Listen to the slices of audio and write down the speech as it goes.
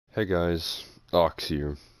Hey guys, Ox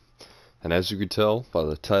here, and as you can tell by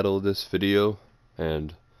the title of this video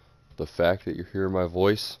and the fact that you're hearing my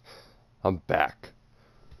voice, I'm back.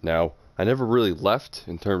 Now, I never really left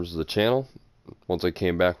in terms of the channel once I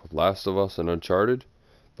came back with Last of Us and Uncharted,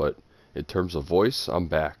 but in terms of voice, I'm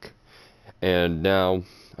back. And now,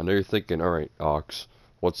 I know you're thinking, alright Ox,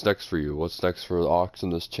 what's next for you? What's next for Ox in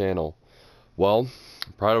this channel? Well,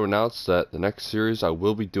 I'm proud to announce that the next series I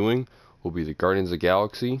will be doing will be the Guardians of the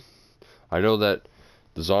Galaxy. I know that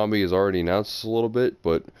the zombie is already announced a little bit,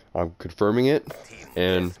 but I'm confirming it.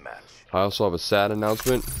 And I also have a sad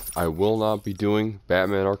announcement. I will not be doing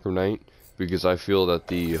Batman Arkham Knight because I feel that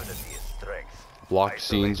the blocked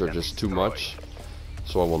scenes are just too much.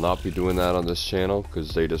 So I will not be doing that on this channel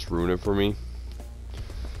because they just ruin it for me.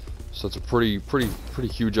 So it's a pretty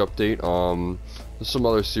huge update. There's some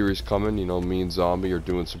other series coming. You know, me and Zombie are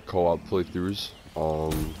doing some co-op playthroughs.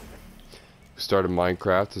 Started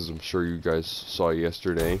Minecraft, as I'm sure you guys saw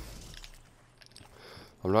yesterday.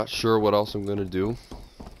 I'm not sure what else I'm gonna do,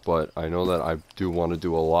 but I know that I do want to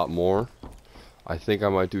do a lot more. I think I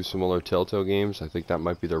might do some other Telltale games. I think that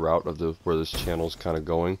might be the route of where this channel's kind of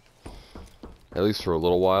going, at least for a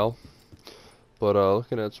little while. But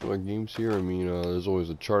looking at some of my games here, I mean, there's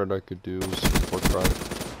always Uncharted I could do, some Far Cry.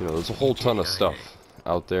 You know, there's a whole ton of stuff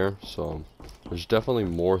out there, so there's definitely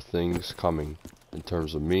more things coming in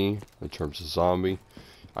terms of me, in terms of Zombie.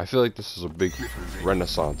 I feel like this is a big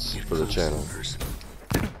renaissance for the channel.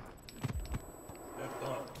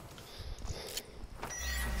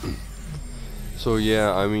 So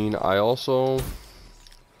yeah, I mean, I don't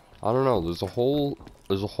know, there's a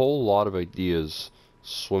whole lot of ideas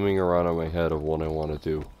swimming around in my head of what I want to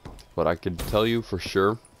do. But I can tell you for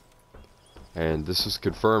sure, and this is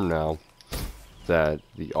confirmed now, that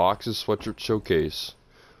the Ox's Sweatshirt Showcase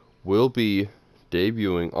will be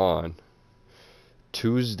debuting on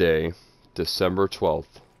Tuesday, December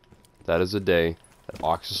 12th. That is the day that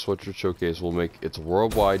Ox's Sweatshirt Showcase will make its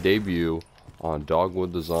worldwide debut on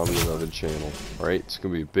Dogwood the Zombie 11 channel. Alright, it's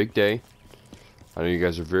going to be a big day. I know you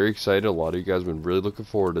guys are very excited. A lot of you guys have been really looking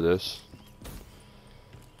forward to this.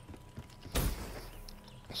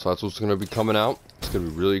 So that's what's going to be coming out. It's going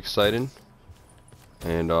to be really exciting.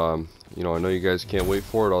 And, you know, I know you guys can't wait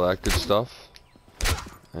for it, all that good stuff.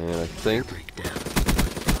 And I think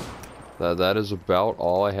that is about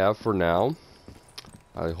all I have for now.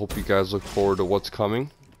 I hope you guys look forward to what's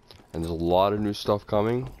coming. And there's a lot of new stuff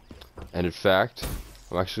coming. And in fact,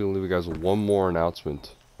 I'm actually going to leave you guys with one more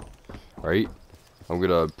announcement. Alright? I'm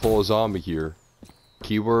going to pull a zombie here.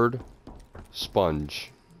 Keyword,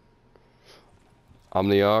 sponge. I'm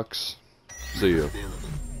the Ox. See ya.